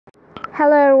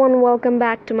Hello everyone, welcome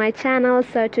back to my channel.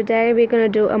 So today we're going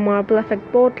to do a marble effect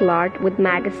bottle art with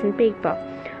magazine paper.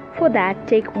 For that,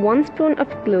 take 1 spoon of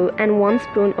glue and 1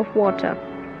 spoon of water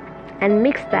and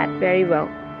mix that very well.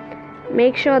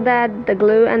 Make sure that the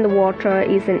glue and the water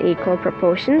is in equal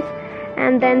proportions,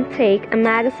 and then take a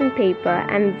magazine paper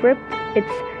and rip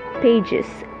its pages.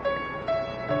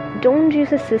 Don't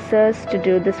use a scissors to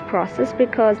do this process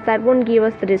because that won't give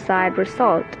us the desired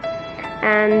result.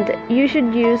 And you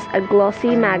should use a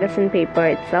glossy magazine paper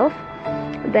itself.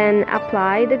 Then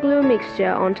apply the glue mixture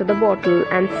onto the bottle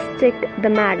and stick the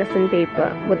magazine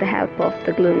paper with the help of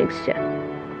the glue mixture.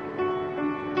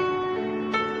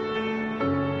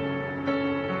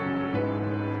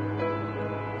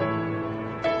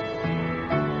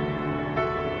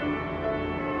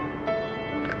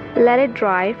 Let it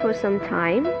dry for some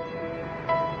time.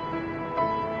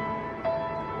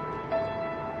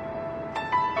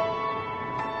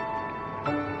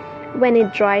 When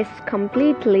it dries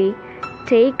completely,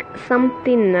 take some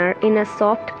thinner in a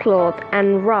soft cloth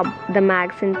and rub the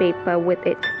magazine paper with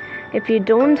it. If you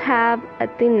don't have a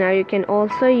thinner, you can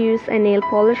also use a nail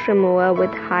polish remover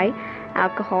with high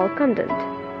alcohol content.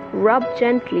 Rub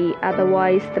gently,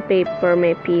 otherwise the paper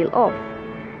may peel off.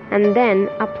 And then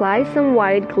apply some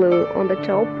white glue on the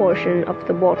top portion of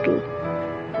the bottle.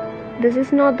 This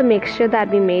is not the mixture that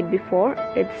we made before,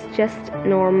 it's just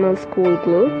normal school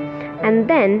glue. And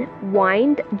then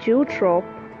wind jute rope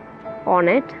on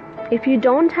it. If you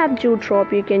don't have jute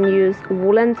rope, you can use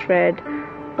woolen thread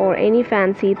or any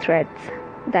fancy threads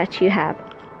that you have.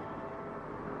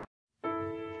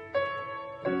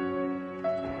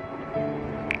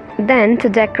 Then to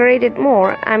decorate it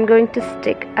more, I'm going to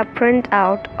stick a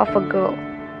printout of a girl.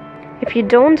 If you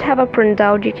don't have a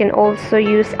printout, you can also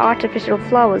use artificial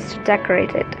flowers to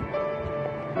decorate it.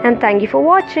 And thank you for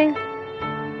watching.